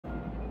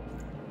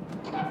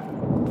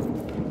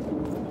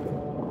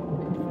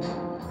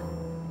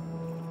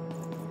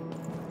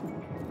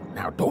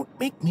Now don't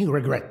make me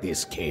regret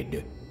this,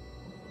 kid.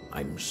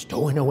 I'm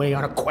stowing away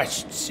on a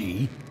quest,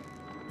 see?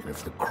 And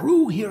if the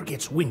crew here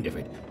gets wind of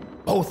it,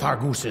 both our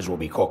gooses will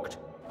be cooked.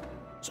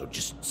 So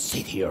just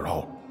sit here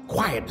all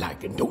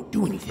quiet-like and don't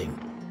do anything.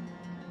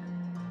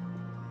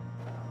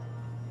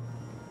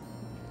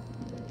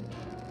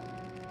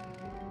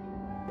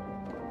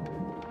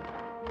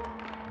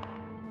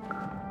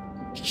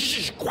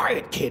 Shh,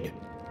 quiet, kid.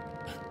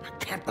 I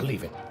can't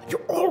believe it.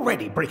 You're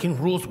already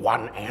breaking rules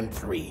 1 and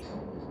 3.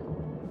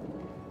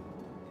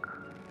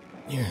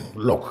 Yeah,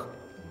 look,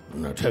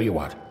 I'll tell you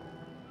what.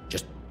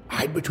 Just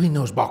hide between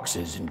those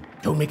boxes and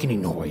don't make any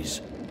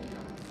noise.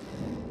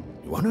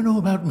 You want to know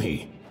about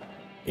me?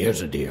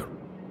 Here's a deal.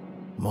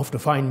 I'm off to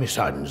find my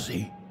son,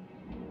 see?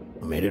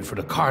 I'm headed for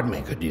the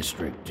card-maker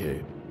district,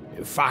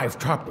 5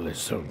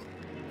 Tropolis, or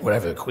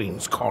whatever the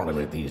Queen's calling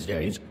it these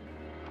days.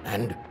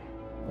 And...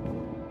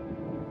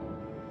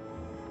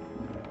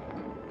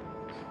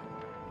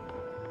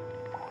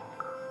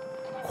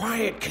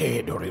 quiet,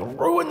 kid, or he'll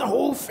ruin the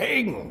whole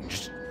thing.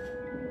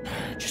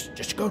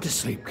 Just go to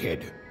sleep,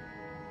 kid.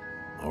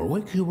 I'll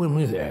wake you when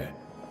we're there.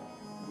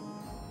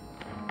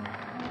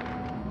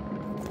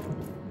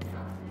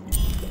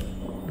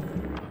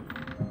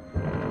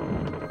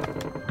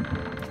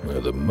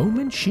 Well, the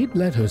moment she'd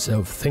let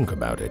herself think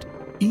about it,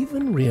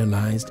 Even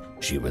realized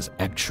she was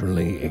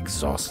actually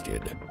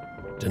exhausted.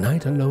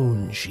 Tonight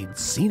alone, she'd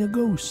seen a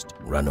ghost,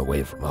 run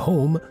away from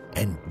home,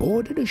 and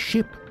boarded a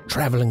ship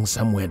traveling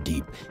somewhere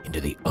deep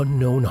into the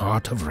unknown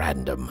heart of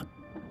random.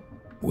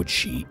 Would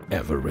she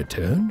ever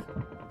return?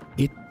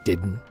 It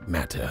didn't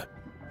matter.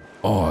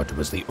 Odd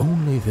was the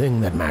only thing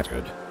that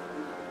mattered.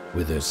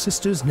 With her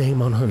sister's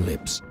name on her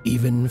lips,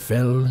 Even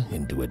fell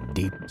into a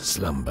deep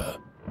slumber.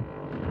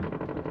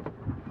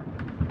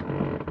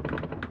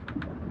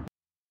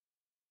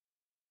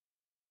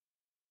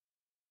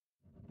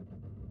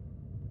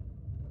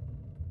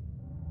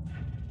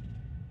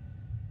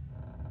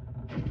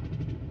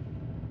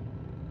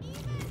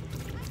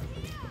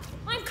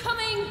 I'm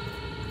coming!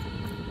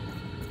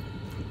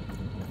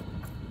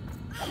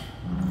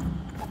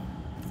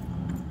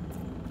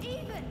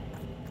 Even!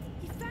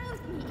 You found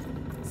me!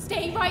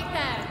 Stay right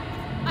there!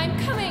 I'm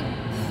coming!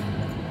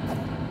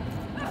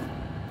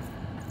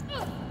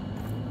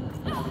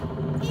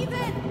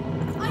 Even!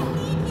 I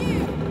need you!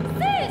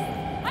 Sis!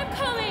 I'm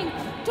coming!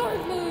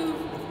 Don't move!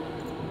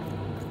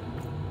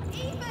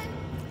 Even!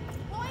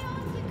 Why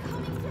aren't you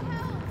coming to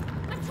help?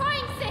 I'm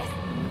trying, sis!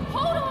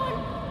 Hold on!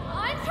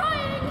 I'm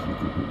trying!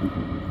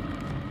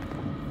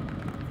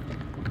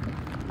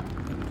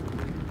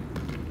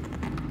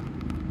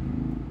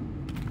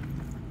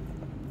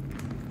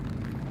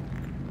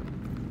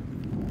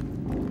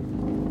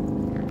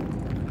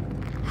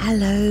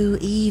 Hello,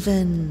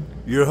 Even.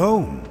 You're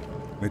home.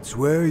 It's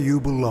where you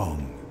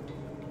belong.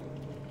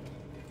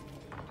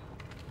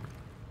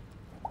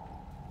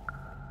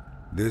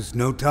 There's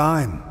no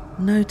time.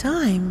 No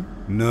time?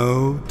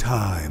 No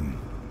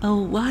time. A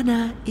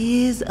wanna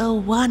is a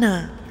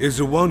wanna. Is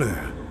a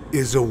wanna,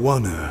 is a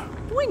wanna.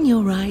 When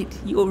you're right,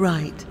 you're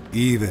right.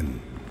 Even.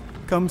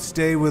 Come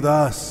stay with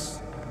us.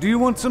 Do you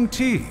want some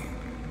tea?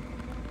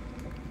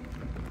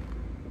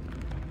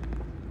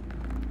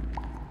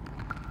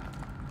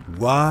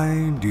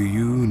 Why do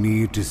you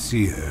need to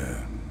see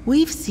her?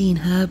 We've seen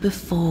her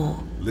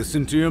before.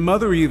 Listen to your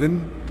mother,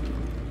 Even.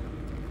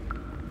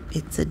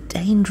 It's a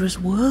dangerous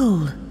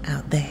world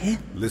out there.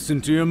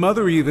 Listen to your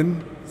mother,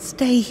 Even.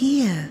 Stay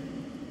here.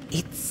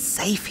 It's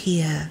safe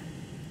here.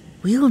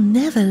 We'll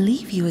never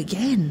leave you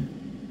again.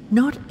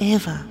 Not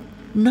ever.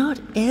 Not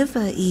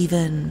ever,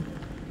 Even.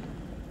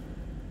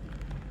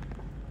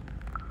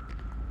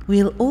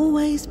 We'll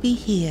always be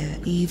here,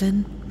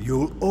 Even.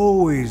 You'll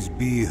always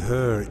be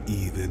her,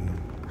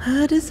 Even.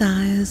 Her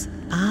desires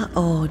are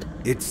odd.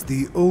 It's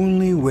the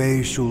only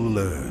way she'll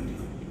learn.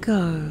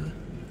 Go.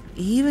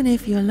 Even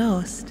if you're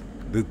lost.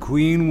 The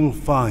Queen will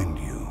find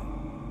you.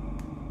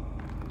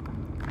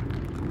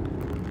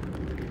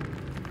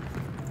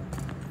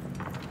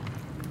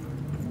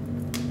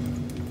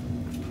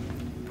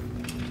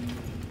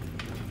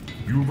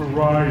 You've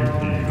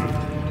arrived,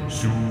 Even.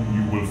 Soon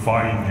you will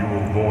find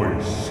your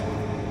voice.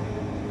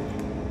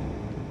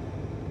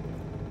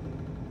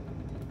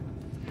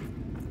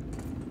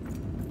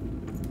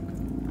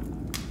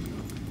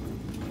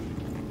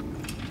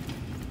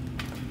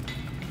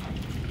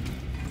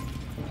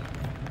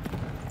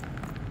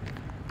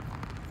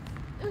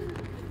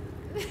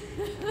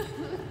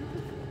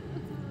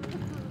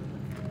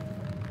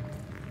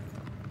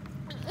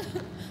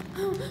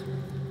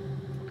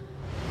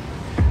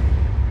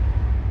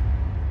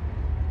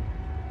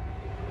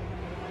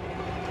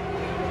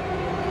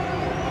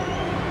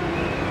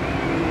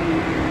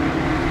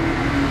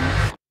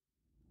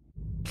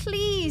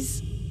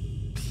 Please,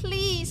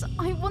 please,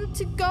 I want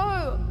to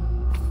go.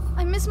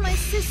 I miss my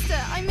sister.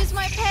 I miss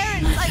my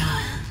parents.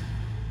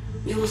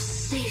 You're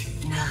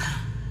safe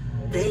now.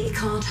 They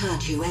can't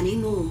hurt you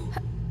anymore.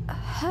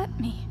 Hurt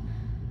me?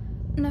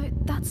 No,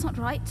 that's not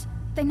right.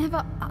 They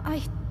never.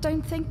 I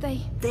don't think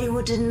they. They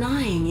were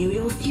denying you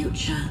your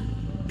future.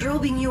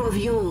 robbing you of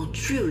your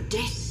true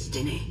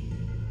destiny.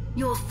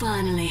 You're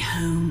finally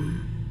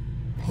home.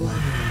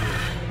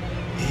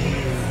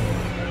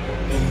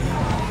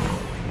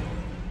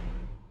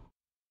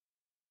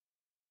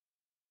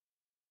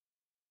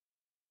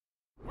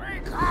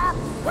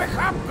 Wake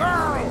up,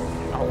 girl!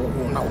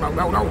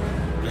 No.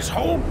 This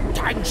whole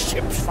time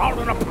ship's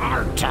falling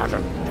apart.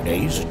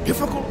 Today's a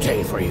difficult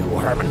day for you,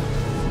 Herman.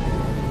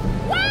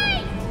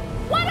 Wait!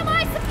 What am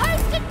I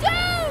supposed to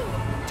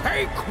do?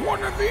 Take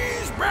one of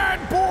these bad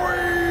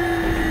boys!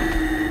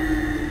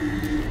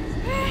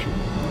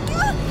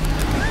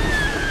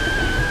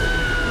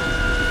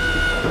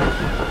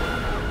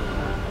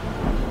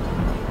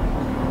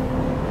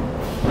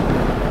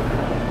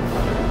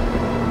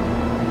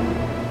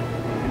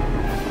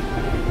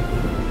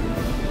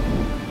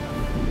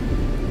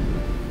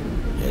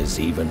 Has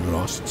even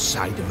lost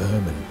sight of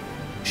Herman.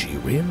 She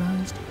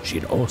realized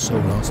she'd also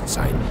lost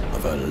sight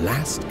of her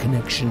last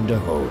connection to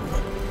home.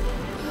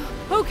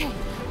 Okay,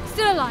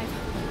 still alive.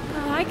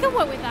 I can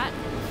work with that.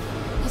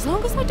 As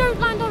long as I don't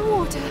land on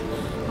water,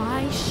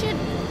 I should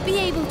be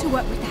able to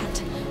work with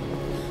that.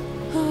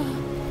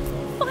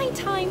 Find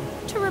time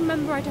to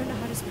remember I don't know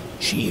how to swim.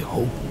 She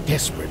hoped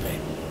desperately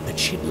that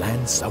she'd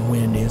land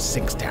somewhere near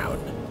Sixtown,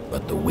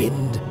 but the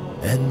wind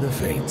and the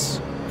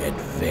fates had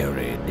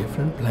very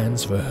different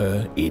plans for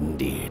her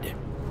indeed.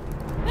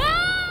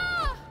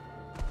 Ah!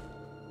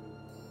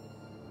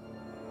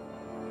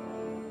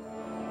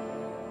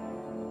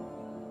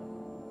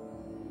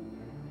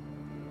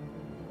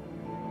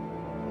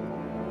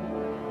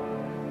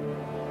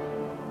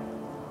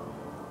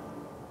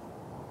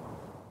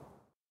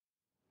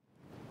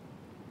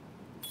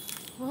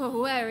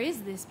 Whoa, where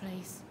is this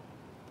place?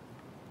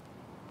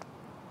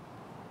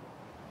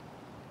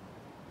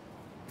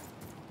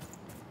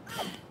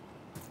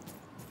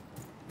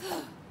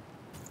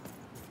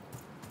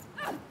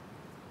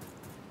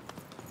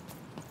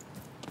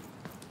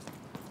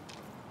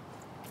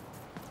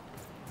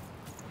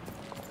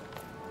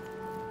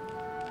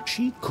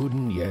 She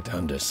couldn't yet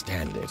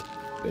understand it,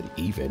 but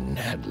even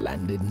had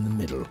landed in the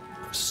middle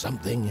of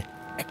something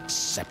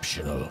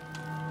exceptional.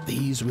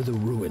 These were the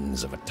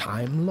ruins of a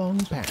time long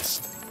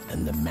past,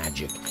 and the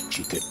magic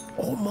she could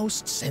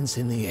almost sense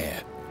in the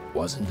air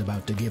wasn't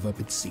about to give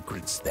up its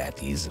secrets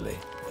that easily.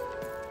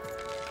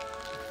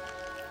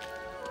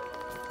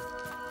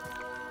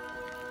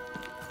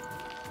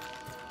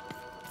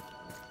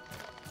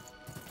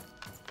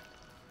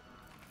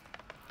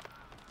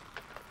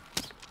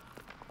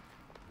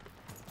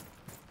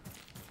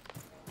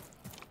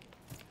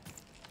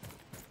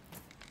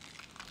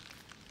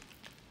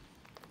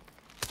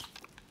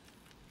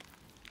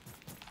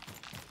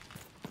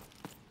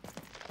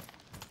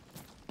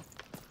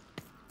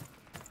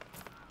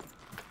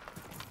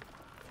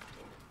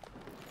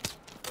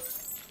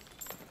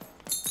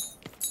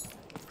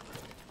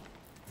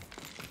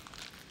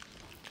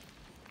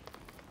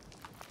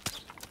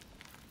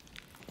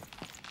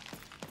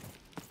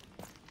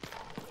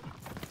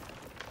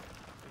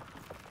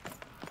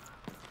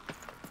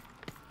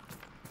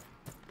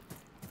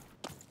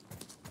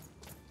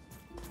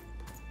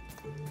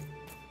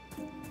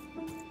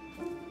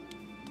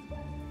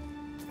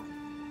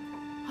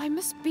 I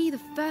must be the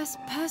first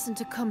person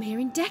to come here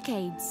in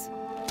decades.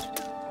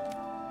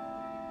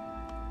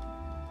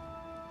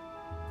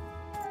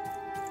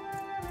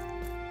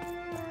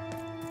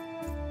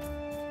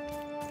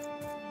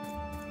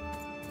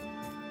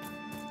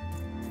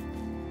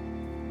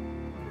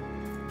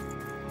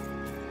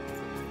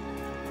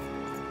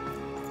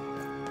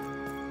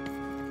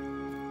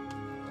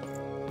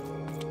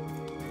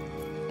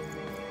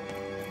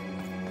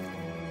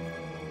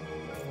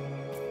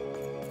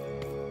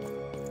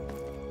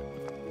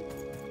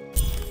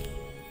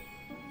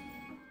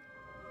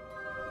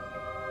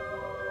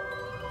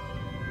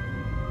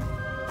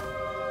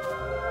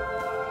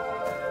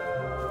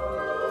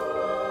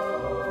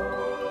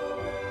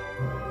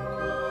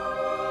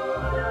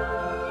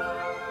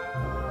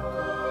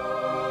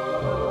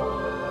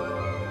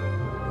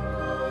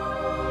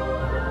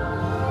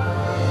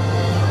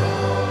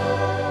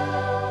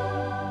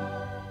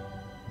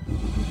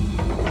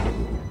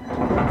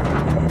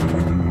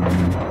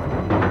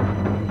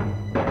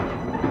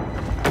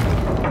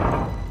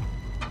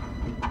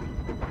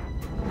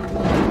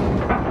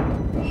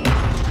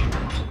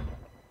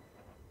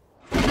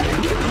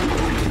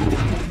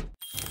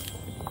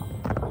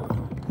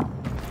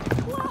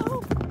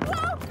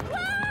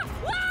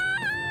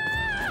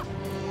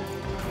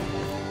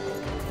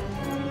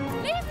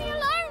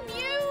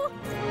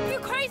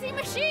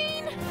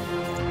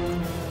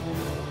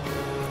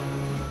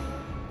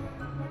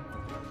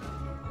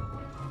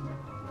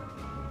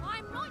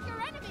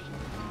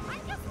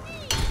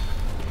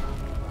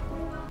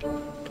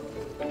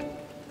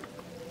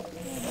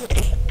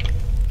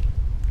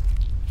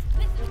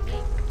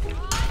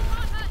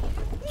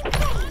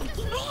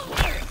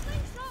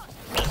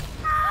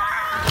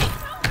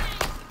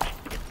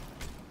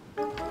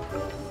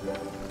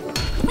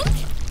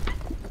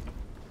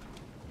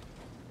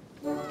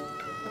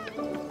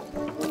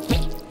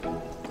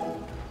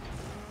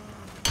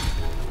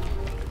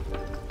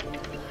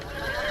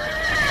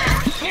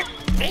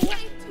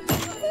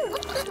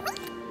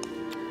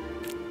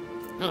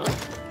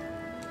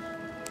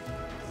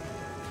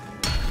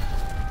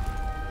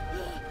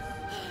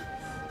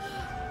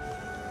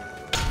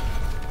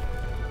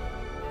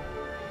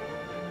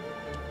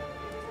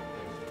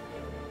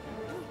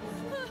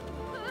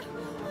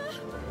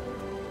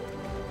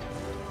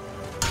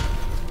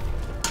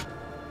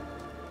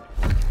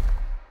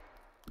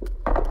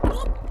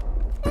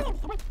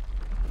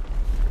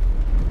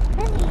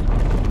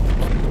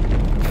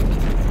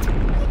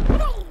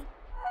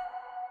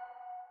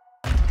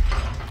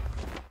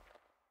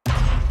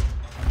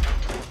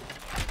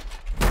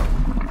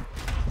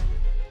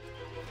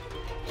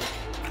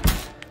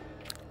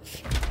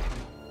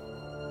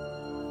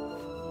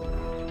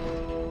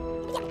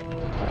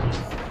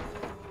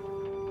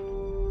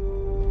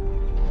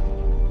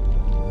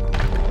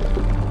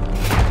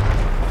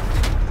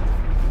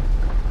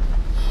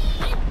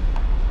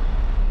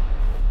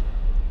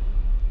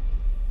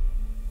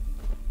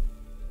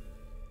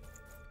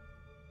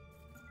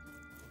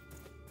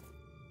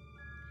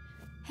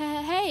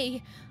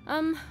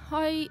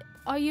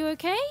 Are you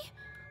okay?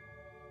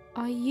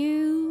 Are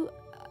you,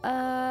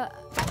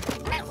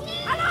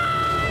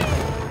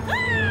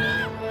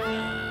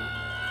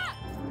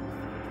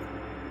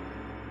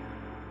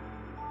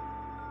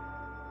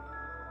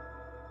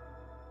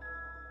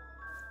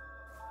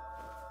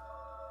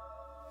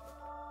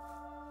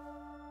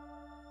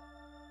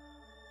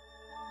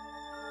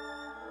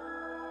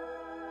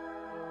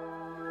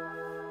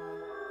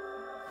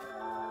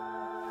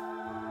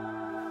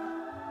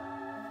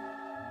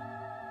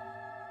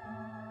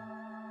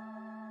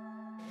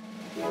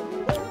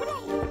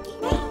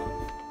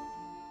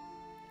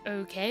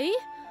 Okay.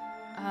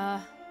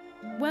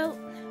 Well,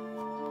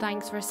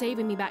 thanks for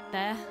saving me back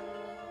there.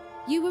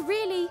 You were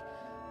really,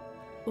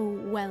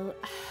 well,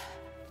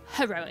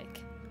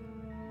 heroic.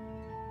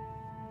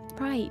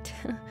 Right.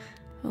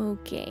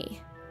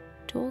 Okay.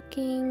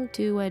 Talking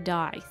to a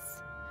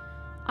dice.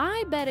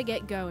 I better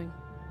get going.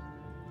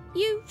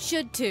 You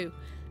should too.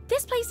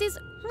 This place is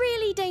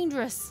really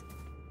dangerous.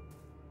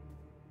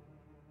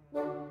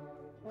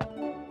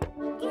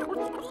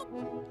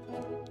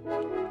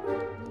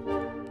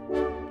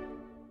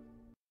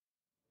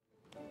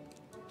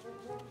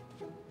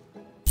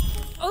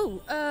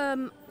 Oh,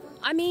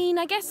 I mean,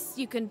 I guess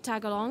you can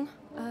tag along.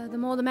 The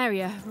more the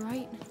merrier,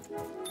 right?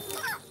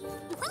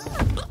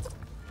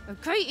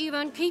 Okay,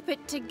 Even, keep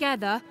it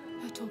together.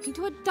 You're talking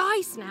to a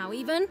dice now,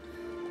 Even.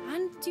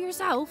 And to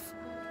yourself.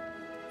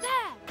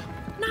 There!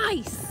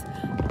 Nice!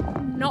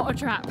 Not a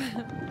trap.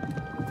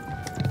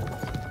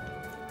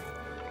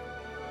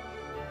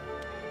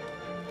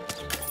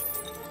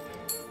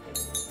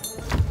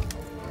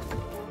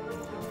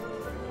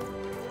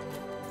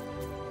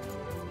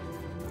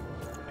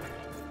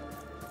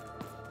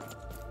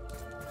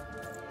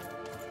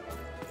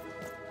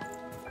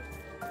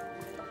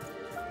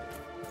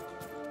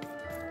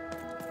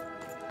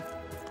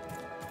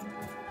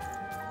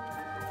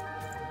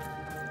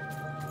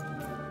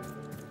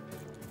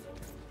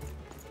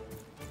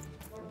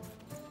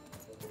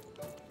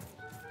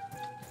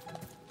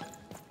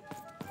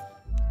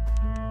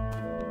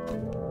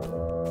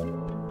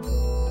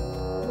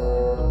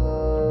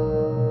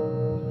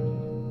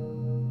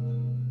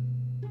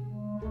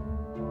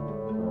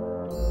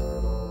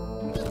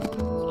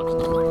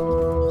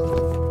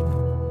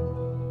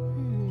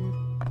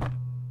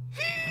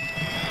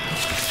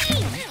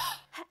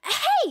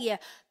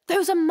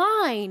 Those are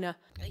mine.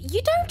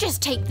 You don't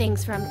just take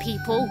things from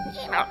people.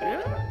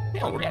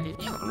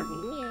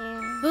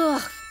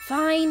 Ugh,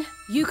 fine.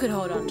 You could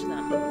hold on to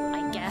them,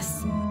 I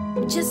guess.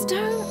 Just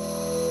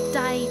don't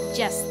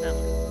digest them.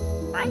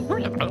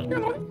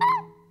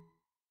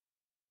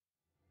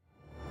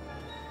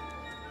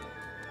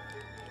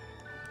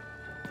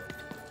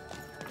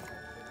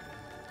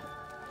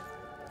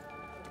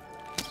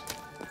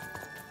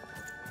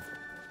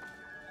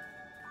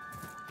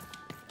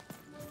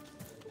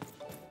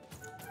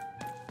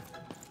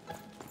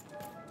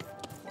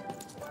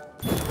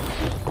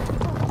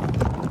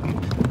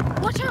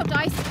 Watch out,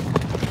 Dice! I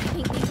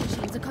think these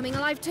machines are coming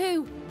alive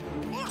too.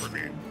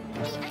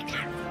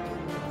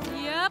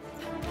 Yep.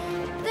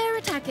 They're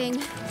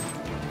attacking.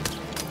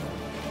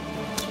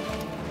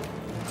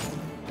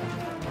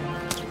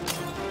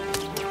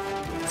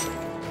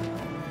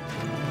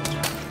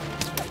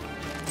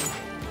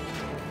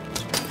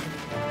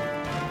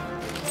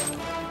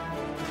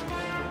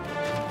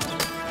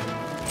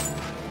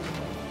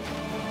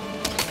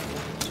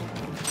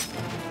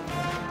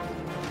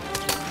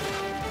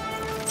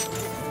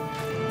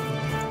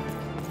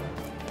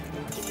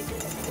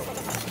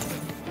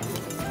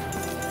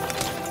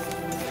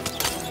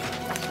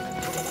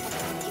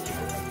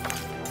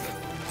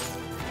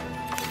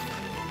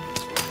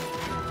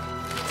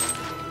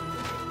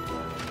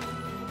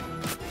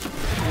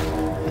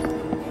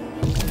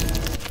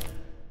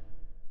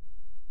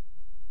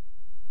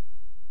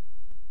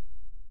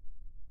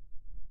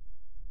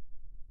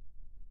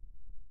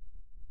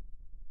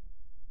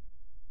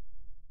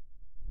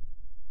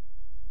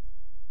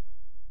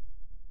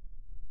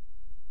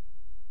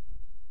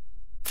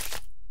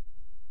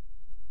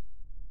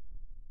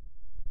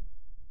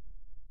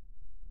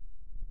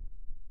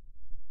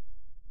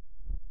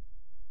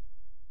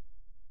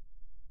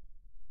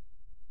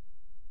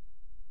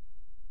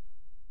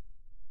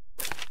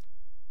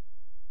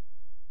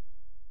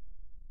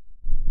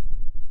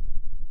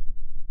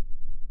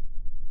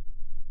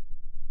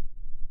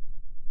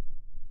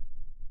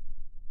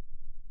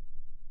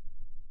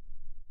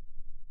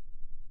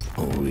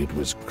 Oh, it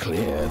was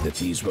clear that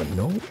these were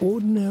no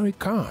ordinary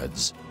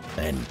cards,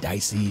 and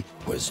Dicey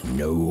was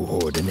no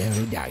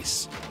ordinary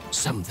dice.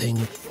 Something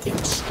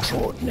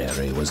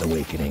extraordinary was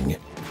awakening.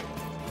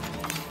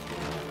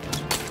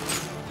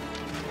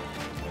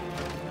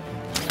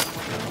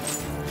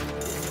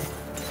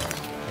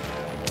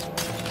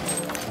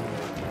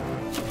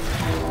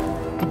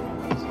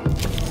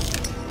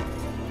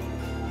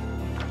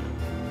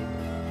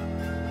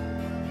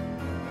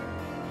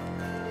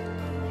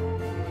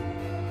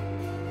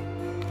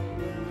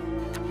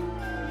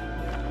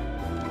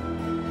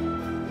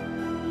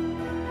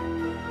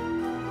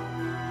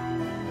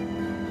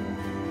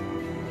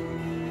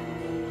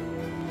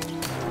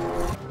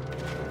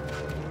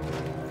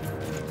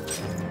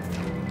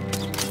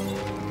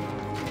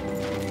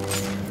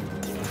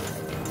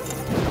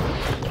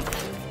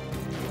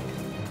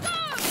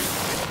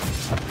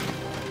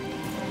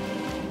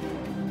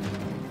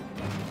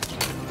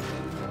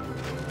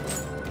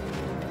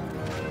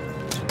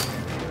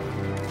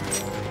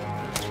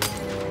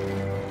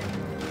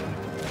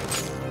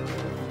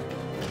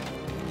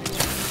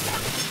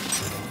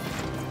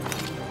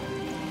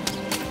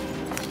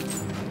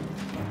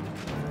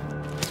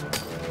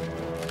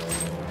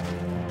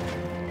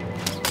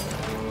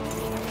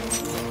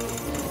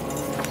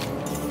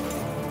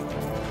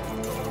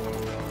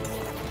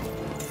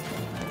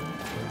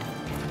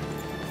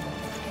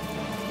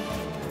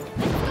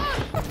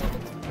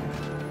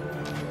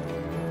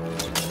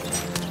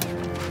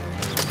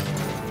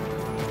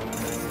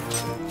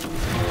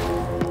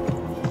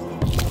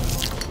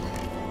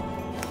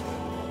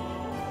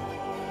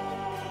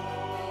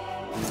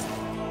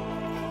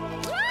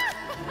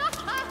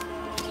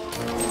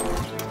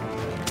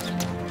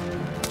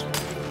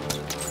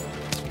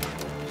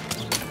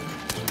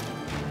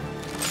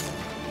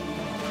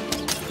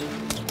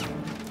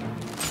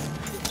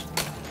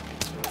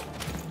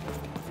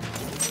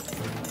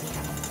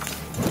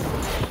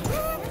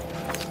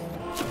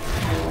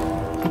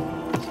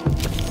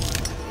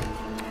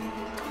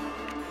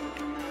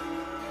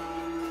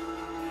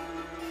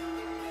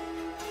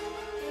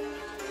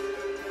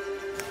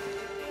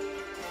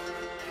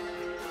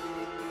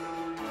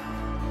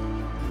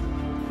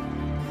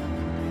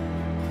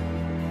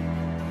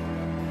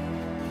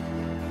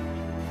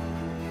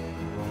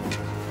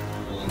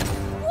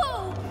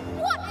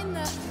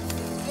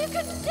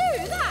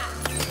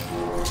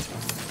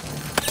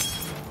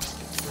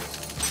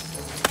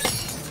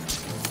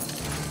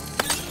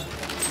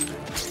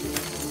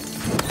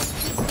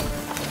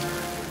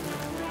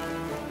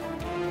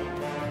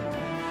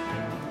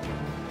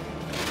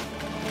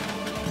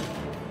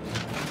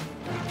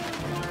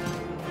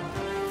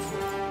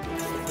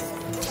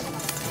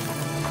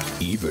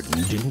 Even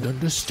didn't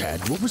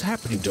understand what was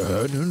happening to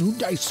her and her new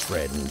dice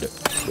friend.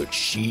 But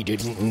she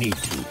didn't need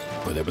to,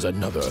 for there was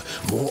another,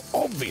 more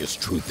obvious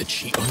truth that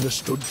she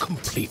understood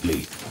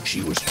completely.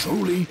 She was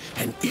truly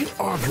and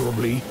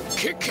inarguably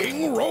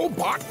kicking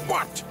robot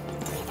butt.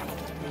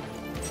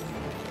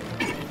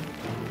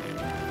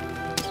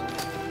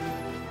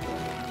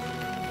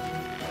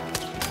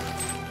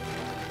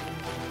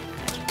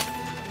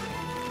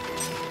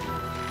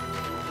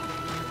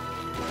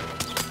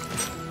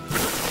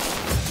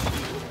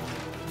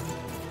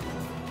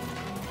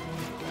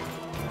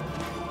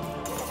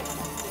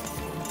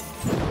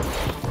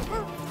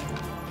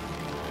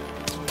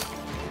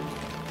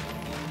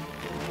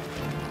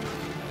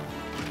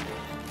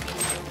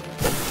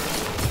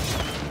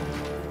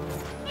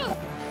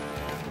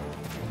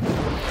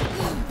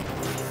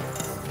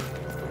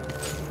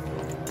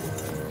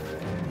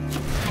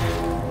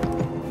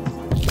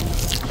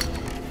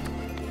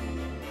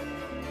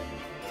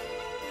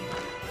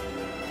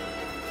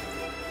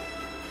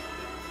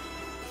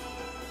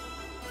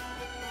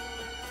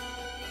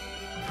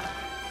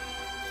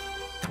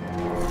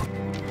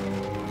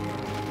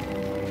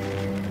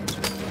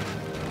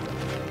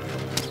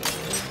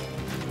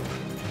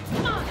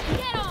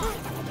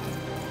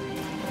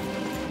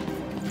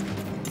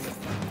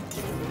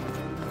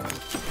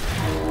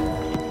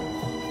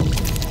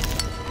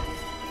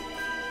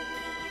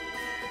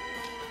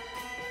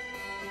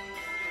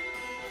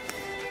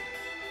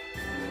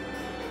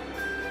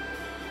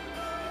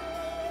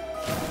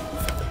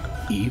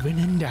 Even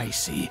in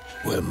Dicey,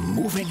 we're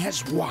moving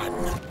as one,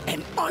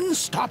 an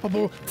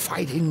unstoppable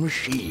fighting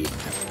machine.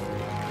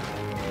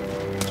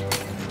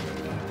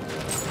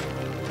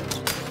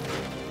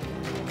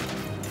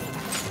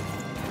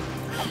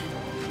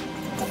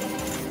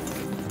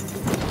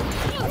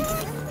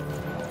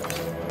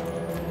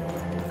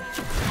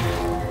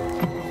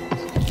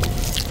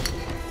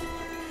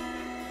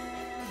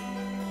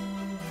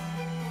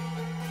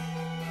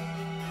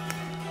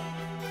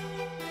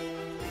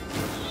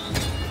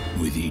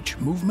 With each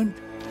movement,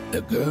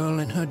 the girl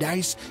and her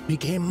dice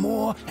became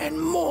more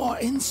and more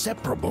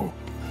inseparable.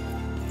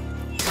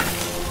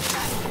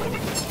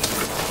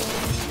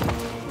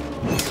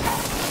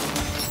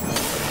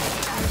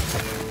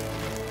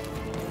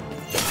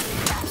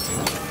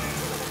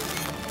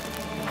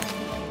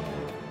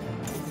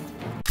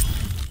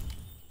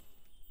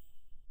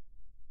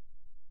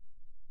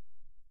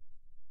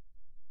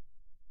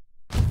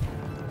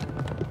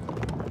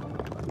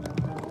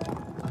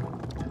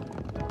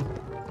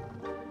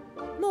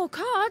 More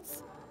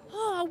cards?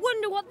 Oh, I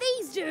wonder what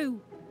these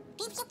do.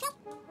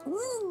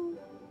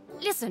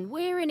 Listen,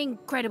 we're an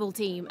incredible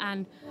team,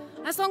 and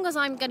as long as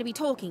I'm going to be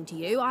talking to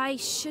you, I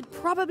should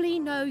probably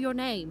know your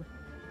name.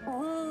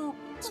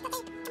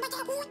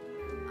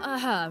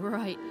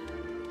 Right.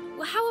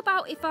 Well, how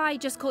about if I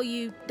just call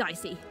you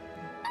Dicey?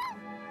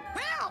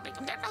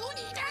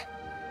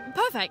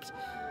 Perfect.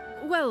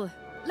 Well,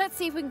 let's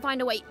see if we can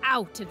find a way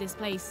out of this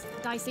place,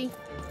 Dicey.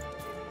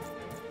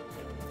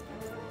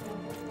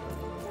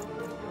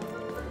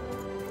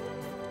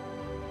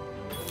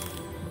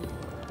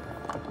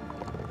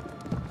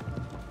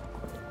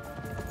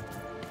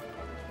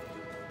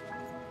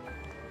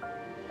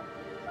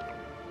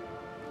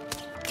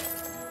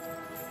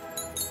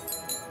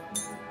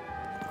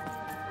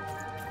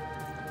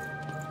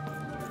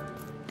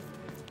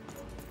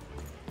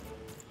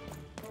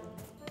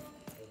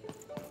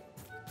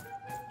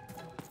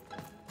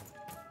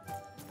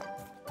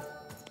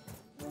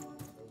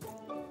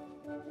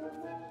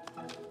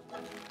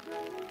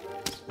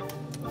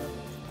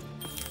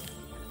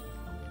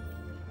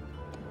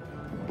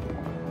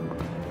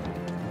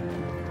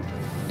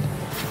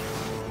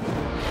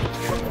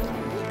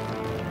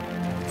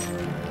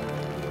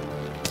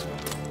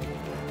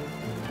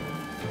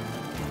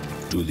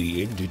 To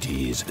the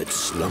entities that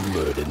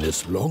slumbered in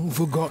this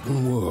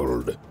long-forgotten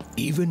world,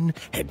 even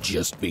had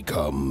just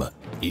become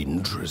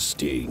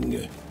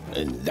interesting.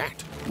 And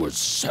that was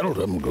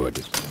seldom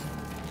good.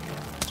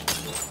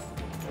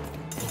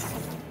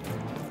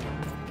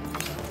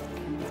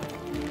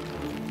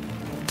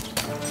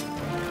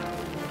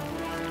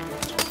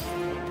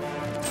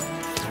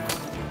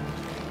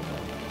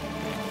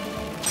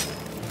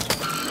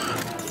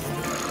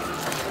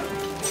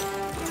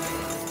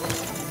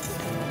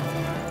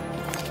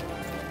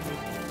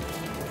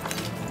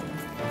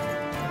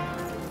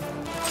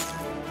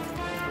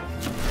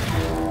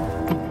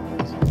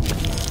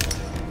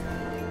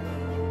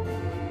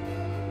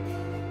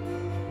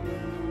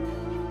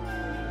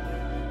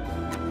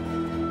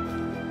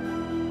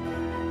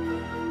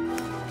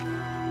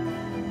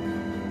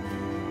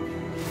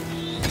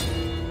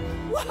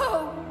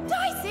 Whoa!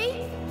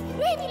 Dicey!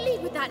 Maybe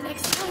lead with that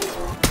next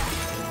time.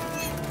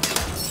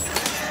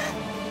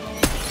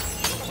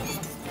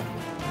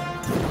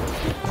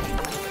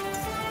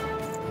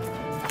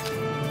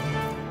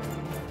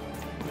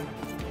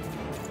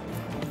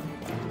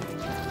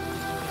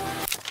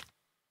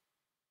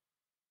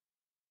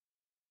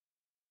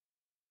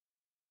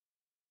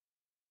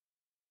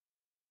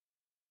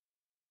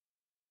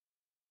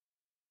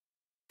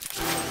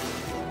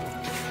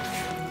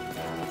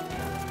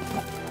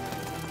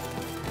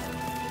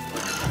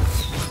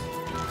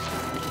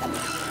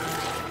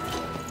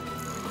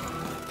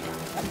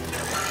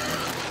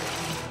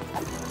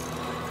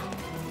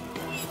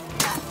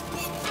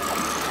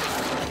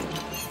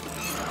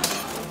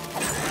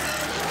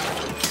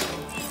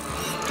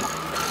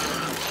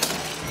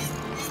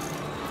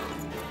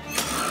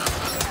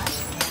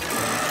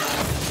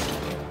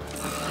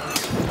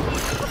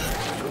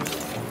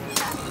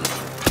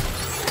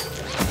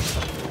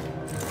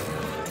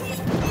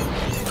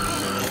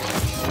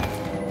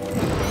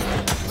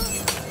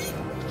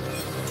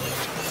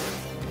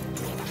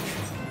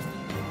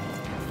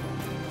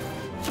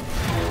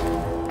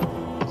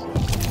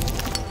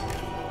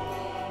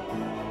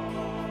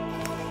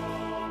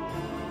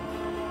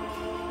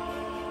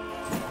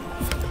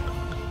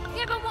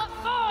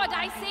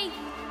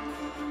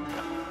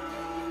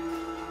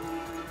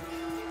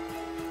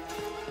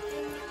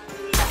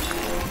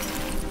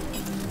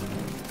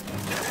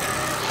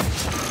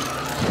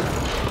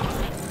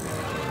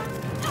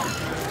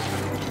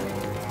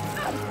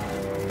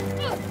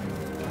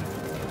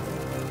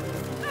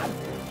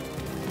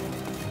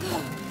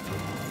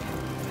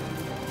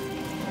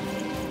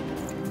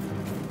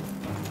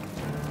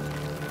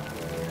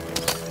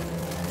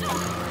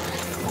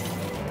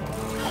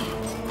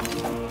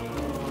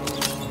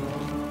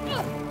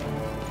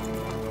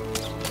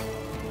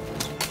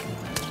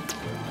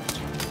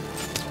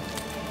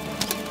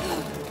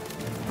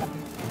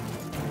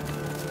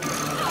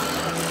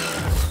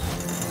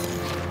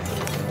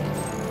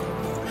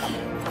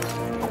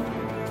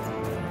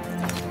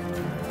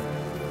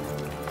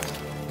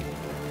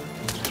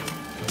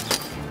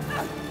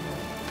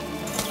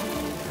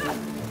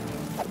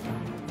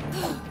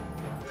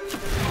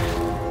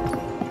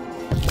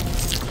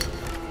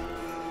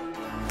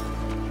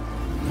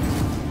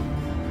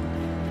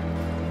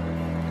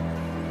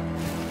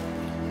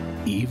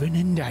 Even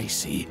and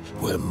Dicey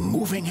were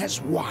moving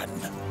as one,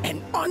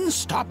 an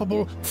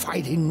unstoppable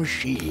fighting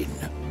machine.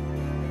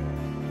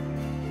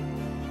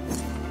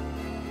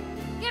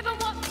 Give 'em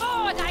what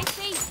for,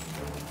 Dicey!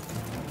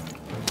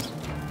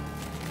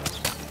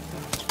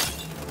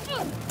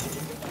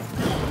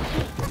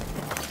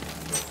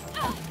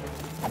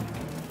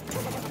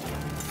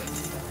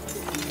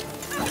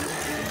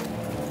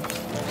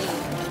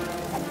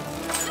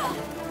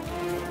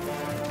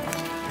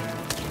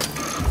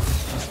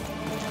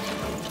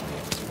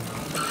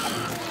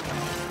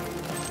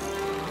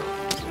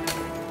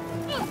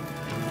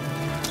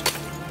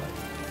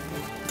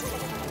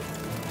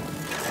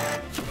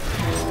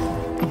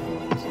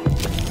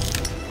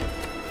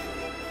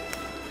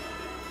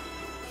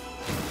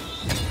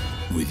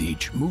 With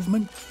each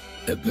movement,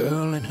 the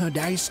girl and her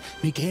dice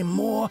became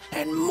more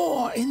and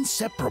more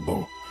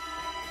inseparable.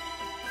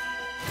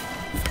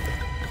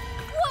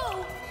 Whoa!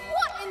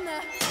 What in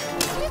the...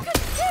 You could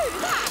do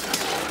that!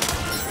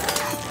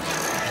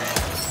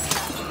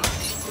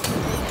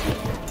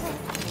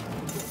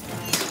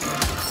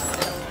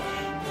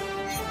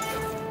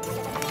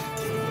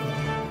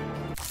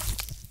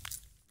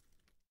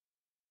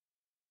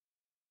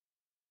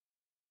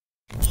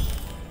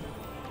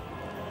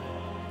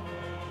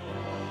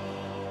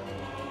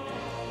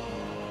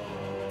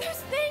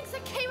 Those things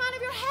that came out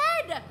of your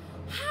head!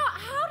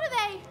 How do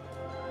they...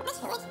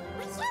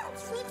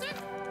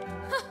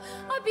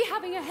 I'd be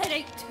having a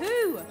headache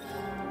too.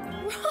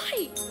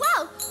 Right.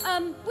 Well,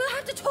 we'll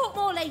have to talk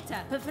more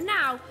later. But for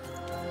now,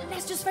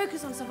 let's just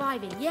focus on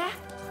surviving, yeah?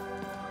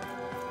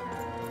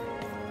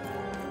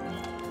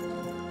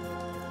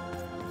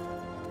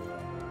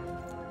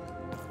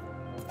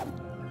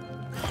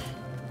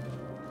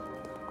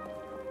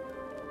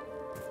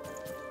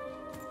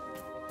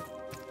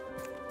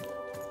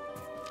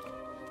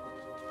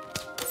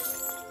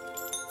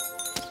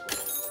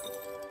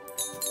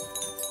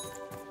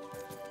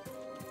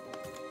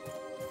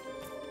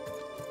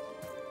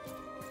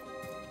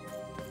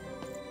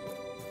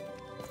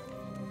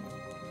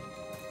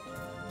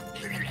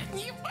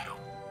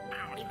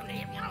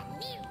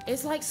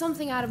 It's like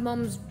something out of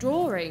Mum's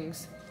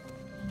drawings.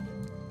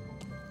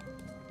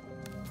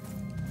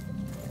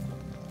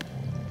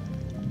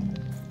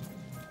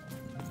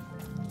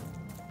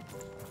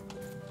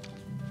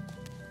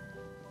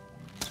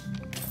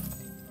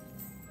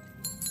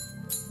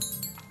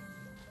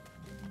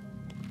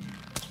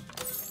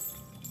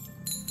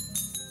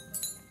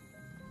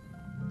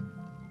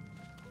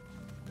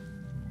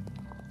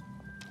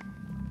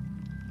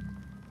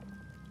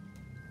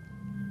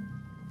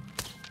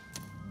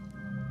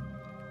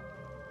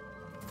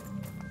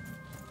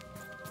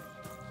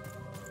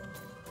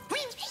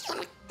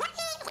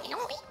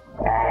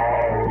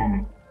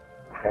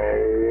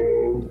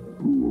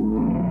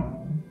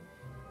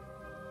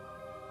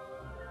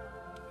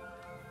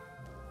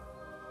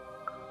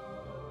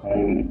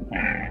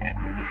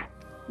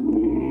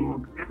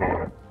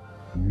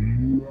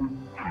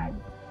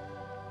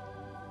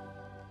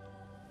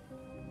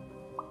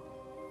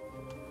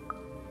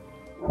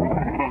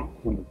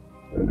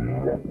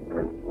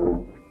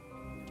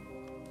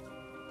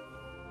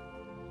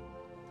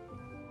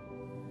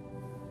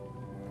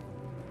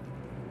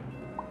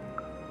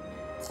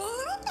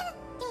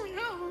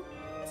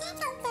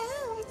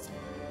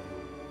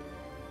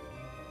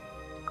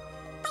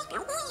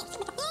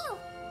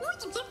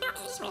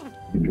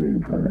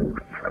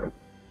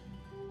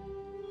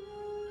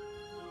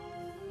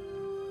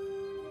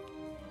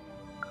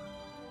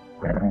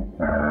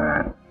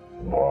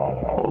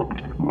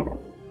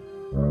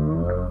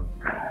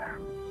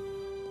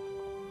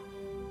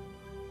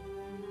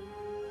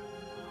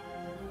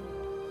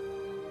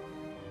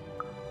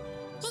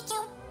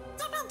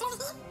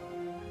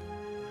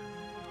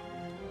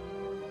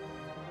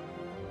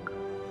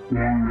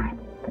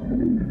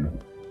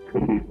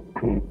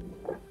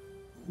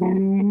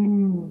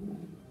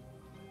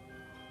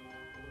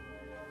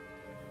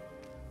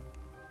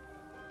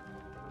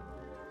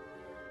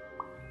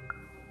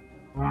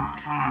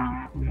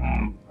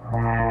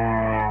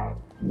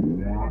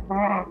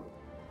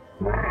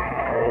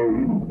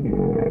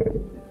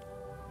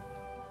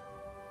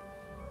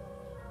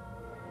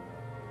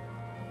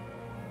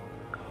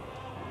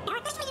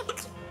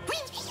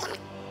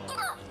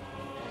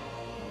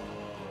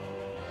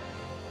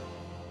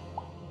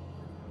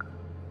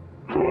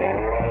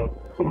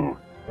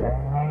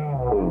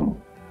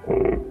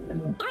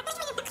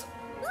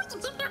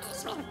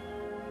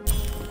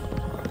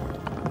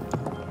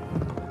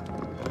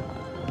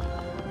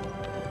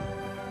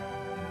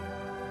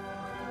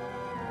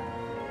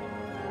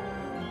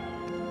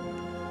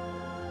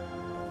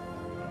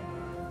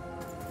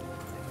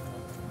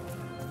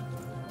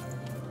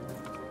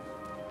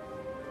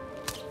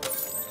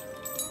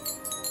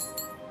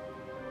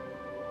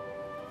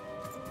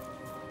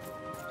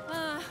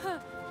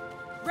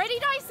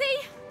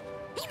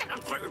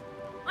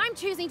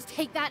 choosing to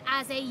take that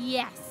as a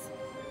yes.